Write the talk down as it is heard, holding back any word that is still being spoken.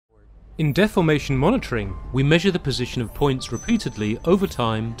In deformation monitoring, we measure the position of points repeatedly over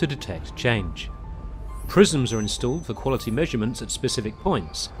time to detect change. Prisms are installed for quality measurements at specific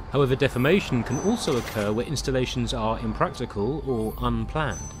points. However, deformation can also occur where installations are impractical or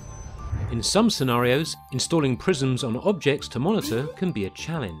unplanned. In some scenarios, installing prisms on objects to monitor can be a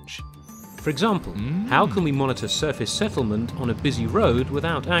challenge. For example, how can we monitor surface settlement on a busy road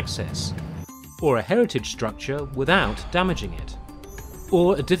without access? Or a heritage structure without damaging it?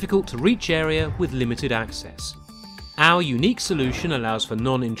 Or a difficult to reach area with limited access? Our unique solution allows for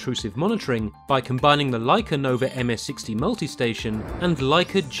non-intrusive monitoring by combining the Leica Nova MS60 MultiStation and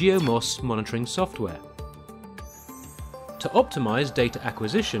Leica Geosystems monitoring software. To optimize data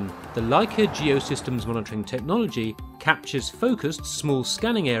acquisition, the Leica Geosystems monitoring technology captures focused small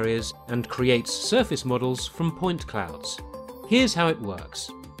scanning areas and creates surface models from point clouds. Here's how it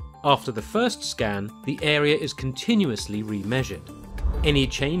works. After the first scan, the area is continuously remeasured. Any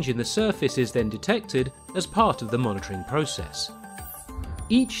change in the surface is then detected as part of the monitoring process.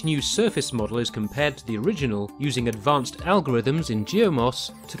 Each new surface model is compared to the original using advanced algorithms in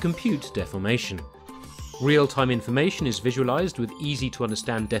Geosystems to compute deformation. Real-time information is visualized with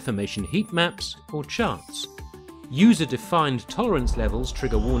easy-to-understand deformation heat maps or charts. User-defined tolerance levels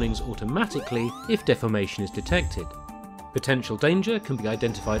trigger warnings automatically if deformation is detected. Potential danger can be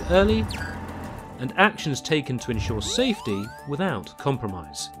identified early, and actions taken to ensure safety without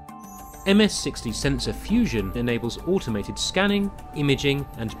compromise. MS60 sensor fusion enables automated scanning, imaging,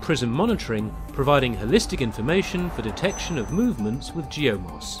 and prism monitoring, providing holistic information for detection of movements with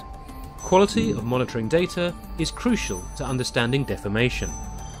Geosystems. Quality of monitoring data is crucial to understanding deformation.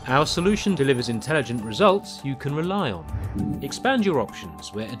 Our solution delivers intelligent results you can rely on. Expand your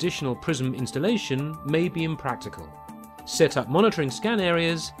options where additional prism installation may be impractical. Set up monitoring scan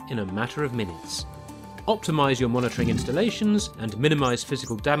areas in a matter of minutes. Optimize your monitoring installations and minimize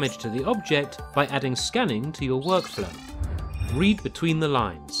physical damage to the object by adding scanning to your workflow. Read between the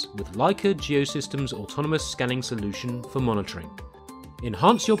lines with Leica Geosystems autonomous scanning solution for monitoring.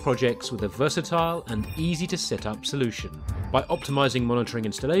 Enhance your projects with a versatile and easy to set up solution by optimizing monitoring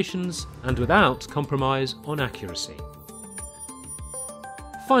installations and without compromise on accuracy.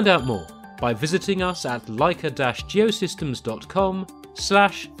 Find out more by visiting us at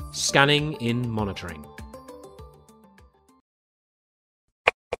leica-geosystems.com/scanning in monitoring.